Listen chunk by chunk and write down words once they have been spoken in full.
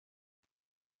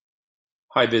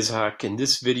Hi BizHack. In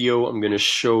this video, I'm going to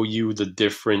show you the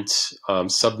different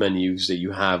submenus that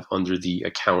you have under the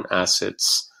Account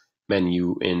Assets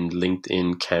menu in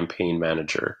LinkedIn Campaign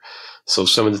Manager. So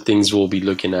some of the things we'll be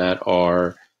looking at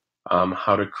are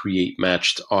how to create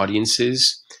matched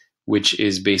audiences, which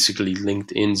is basically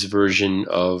LinkedIn's version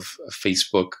of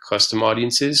Facebook custom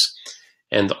audiences,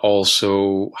 and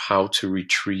also how to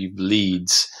retrieve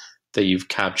leads that you've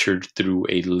captured through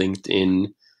a LinkedIn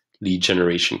lead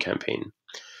generation campaign.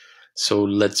 So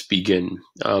let's begin.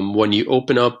 When you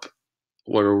open up,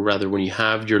 or rather when you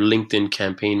have your LinkedIn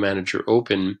Campaign Manager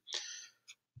open,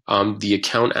 the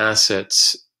Account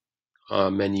Assets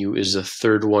menu is the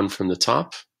third one from the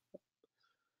top.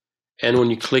 And when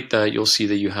you click that, you'll see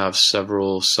that you have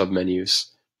several submenus.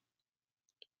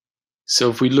 So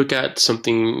if we look at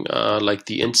something like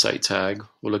the Insight tag,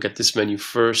 we'll look at this menu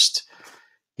first.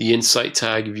 The Insight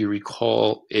tag, if you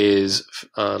recall, is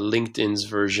LinkedIn's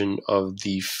version of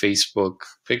the Facebook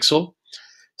pixel.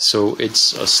 So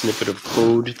it's a snippet of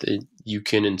code that you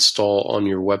can install on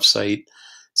your website.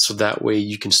 So that way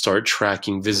you can start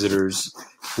tracking visitors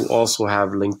who also have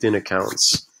LinkedIn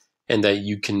accounts, and that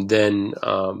you can then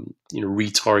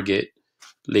retarget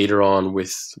later on in a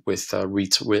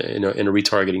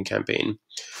retargeting campaign.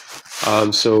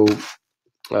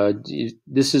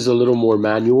 This is a little more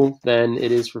manual than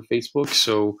it is for Facebook.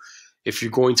 So if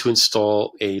you're going to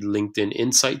install a LinkedIn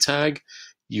Insight tag,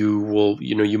 you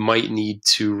might need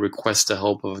to request the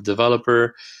help of a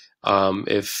developer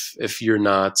if you're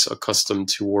not accustomed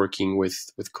to working with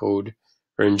code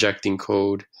or injecting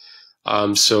code.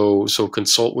 So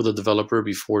consult with a developer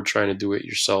before trying to do it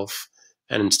yourself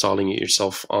and installing it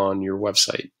yourself on your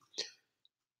website.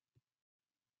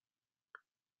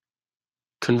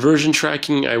 Conversion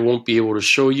tracking, I won't be able to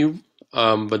show you,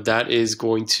 but that's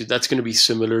going to be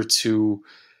similar to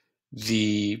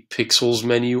the pixels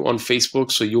menu on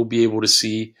Facebook. So you'll be able to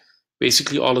see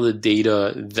basically all of the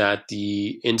data that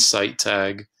the Insight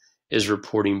tag is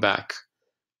reporting back.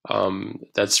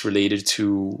 That's related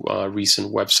to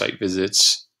recent website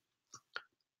visits.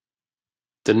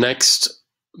 The next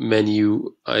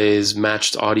menu is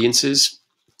matched audiences.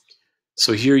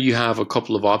 So here you have a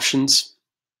couple of options.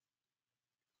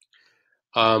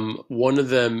 One of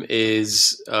them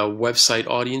is website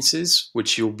audiences,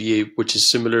 which is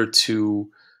similar to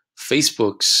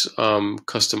Facebook's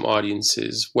custom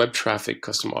audiences, web traffic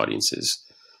custom audiences.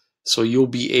 So you'll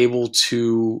be able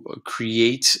to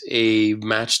create a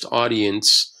matched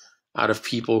audience out of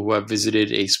people who have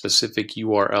visited a specific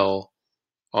URL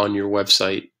on your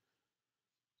website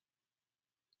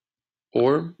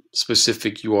or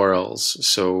specific URLs.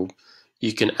 So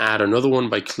you can add another one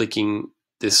by clicking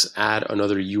this add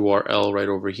another URL right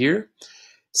over here.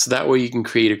 So that way you can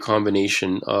create a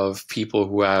combination of people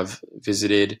who have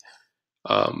visited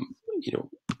either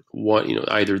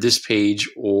this page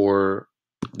or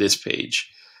this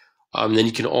page. Then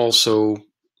you can also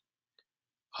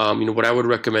what I would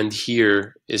recommend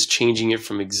here is changing it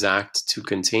from exact to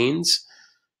contains,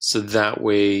 so that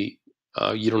way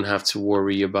you don't have to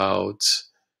worry about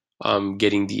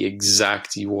getting the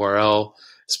exact URL,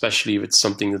 especially if it's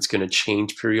something that's going to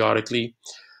change periodically.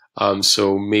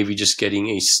 So maybe just getting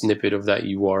a snippet of that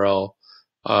URL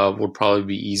would probably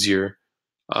be easier.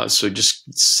 So just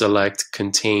select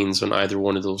contains on either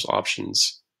one of those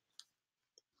options.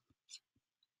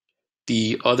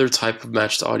 The other type of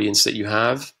matched audience that you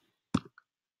have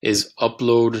is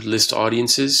upload list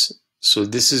audiences. So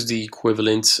this is the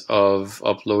equivalent of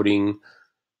uploading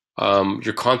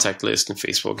your contact list in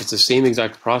Facebook. It's the same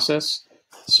exact process.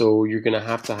 So you're going to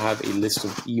have a list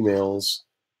of emails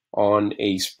on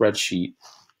a spreadsheet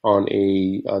on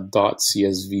a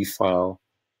 .csv file,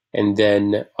 and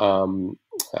then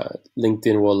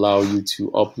LinkedIn will allow you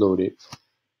to upload it.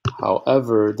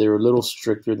 However, they're a little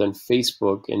stricter than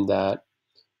Facebook in that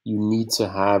you need to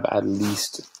have at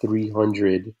least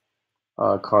 300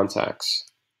 contacts.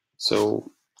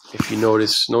 So if you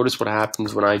notice what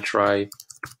happens when I try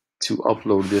to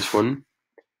upload this one.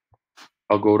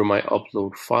 I'll go to my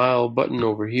upload file button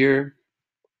over here.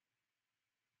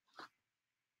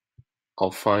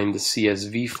 I'll find the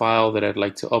CSV file that I'd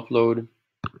like to upload.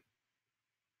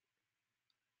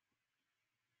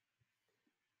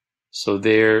 So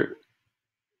there's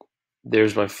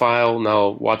my file.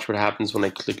 Now watch what happens when I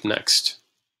click next.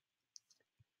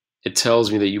 It tells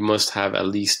me that you must have at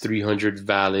least 300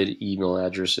 valid email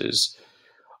addresses.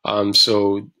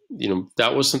 So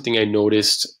that was something I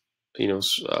noticed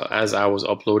as I was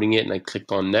uploading it, and I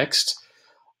clicked on next.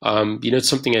 It's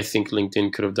something I think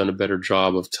LinkedIn could have done a better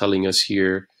job of telling us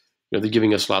here. They're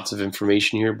giving us lots of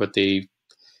information here, but they're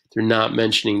not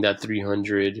mentioning that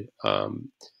 300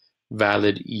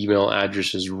 valid email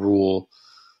addresses rule.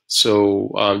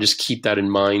 So just keep that in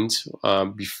mind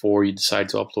before you decide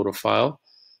to upload a file,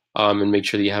 and make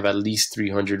sure that you have at least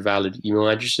 300 valid email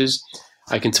addresses.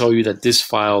 I can tell you that this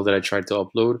file that I tried to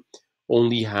upload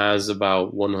only has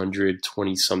about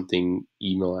 120 something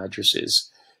email addresses.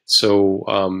 So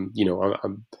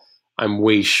I'm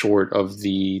way short of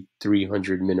the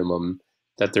 300 minimum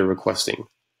that they're requesting.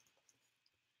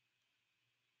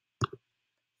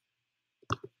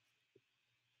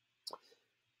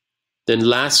 Then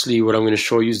lastly, what I'm going to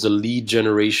show you is the lead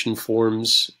generation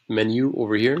forms menu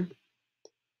over here.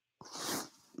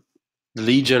 The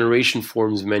lead generation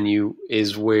forms menu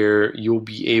is where you'll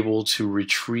be able to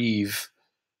retrieve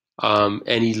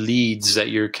any leads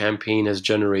that your campaign has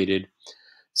generated.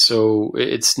 So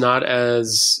it's not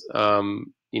as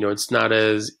it's not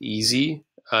as easy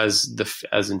as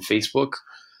in Facebook,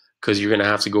 because you're going to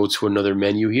have to go to another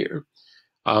menu here.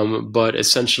 But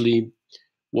essentially,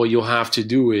 what you'll have to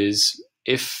do is,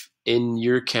 if in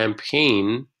your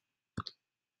campaign,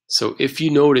 so if you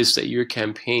notice that your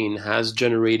campaign has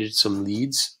generated some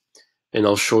leads, and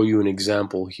I'll show you an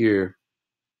example here.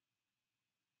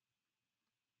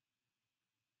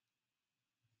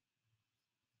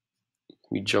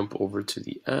 We jump over to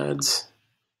the ads.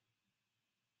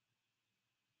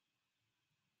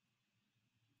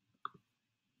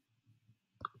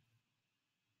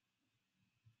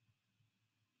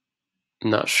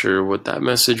 Not sure what that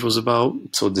message was about,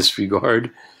 so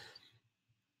disregard.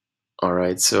 All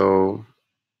right, so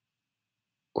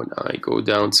when I go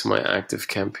down to my active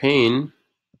campaign,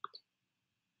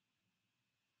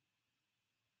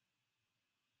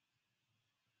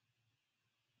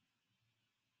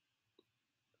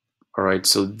 all right,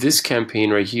 so this campaign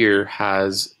right here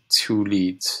has 2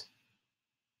 leads.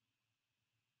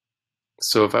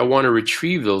 So if I want to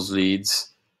retrieve those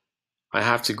leads, I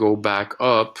have to go back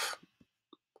up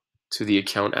to the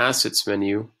account assets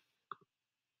menu,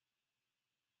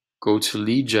 go to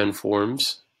lead gen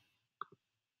forms,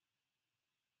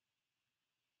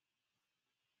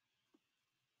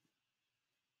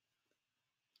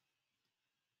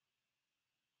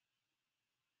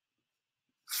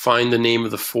 find the name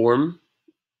of the form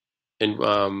and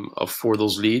for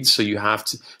those leads. So you have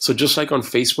to, so just like on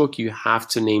Facebook, you have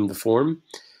to name the form.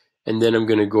 And then I'm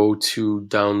going to go to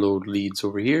download leads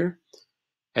over here.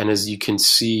 And as you can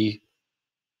see,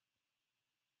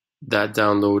 that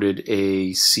downloaded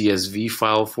a CSV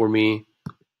file for me.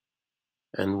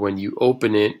 And when you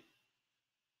open it,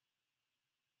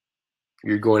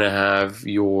 you're going to have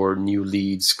your new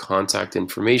leads contact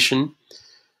information.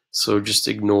 So just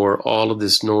ignore all of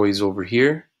this noise over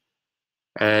here.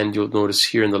 And you'll notice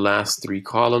here in the last 3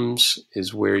 columns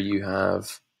is where you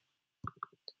have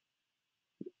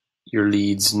your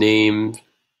leads name,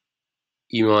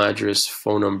 email address,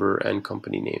 phone number, and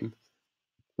company name.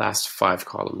 Last 5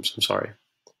 columns, I'm sorry.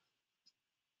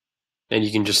 And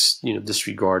you can just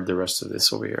disregard the rest of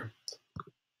this over here.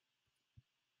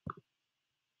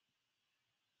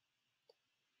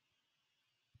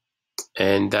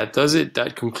 And that does it.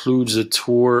 That concludes the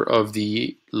tour of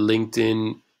the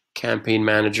LinkedIn Campaign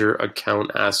Manager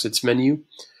account assets menu.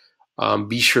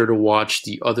 Be sure to watch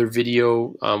the other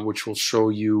video, which will show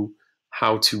you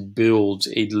how to build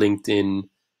a LinkedIn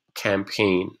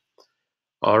campaign.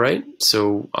 All right,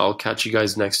 so I'll catch you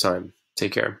guys next time.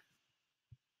 Take care.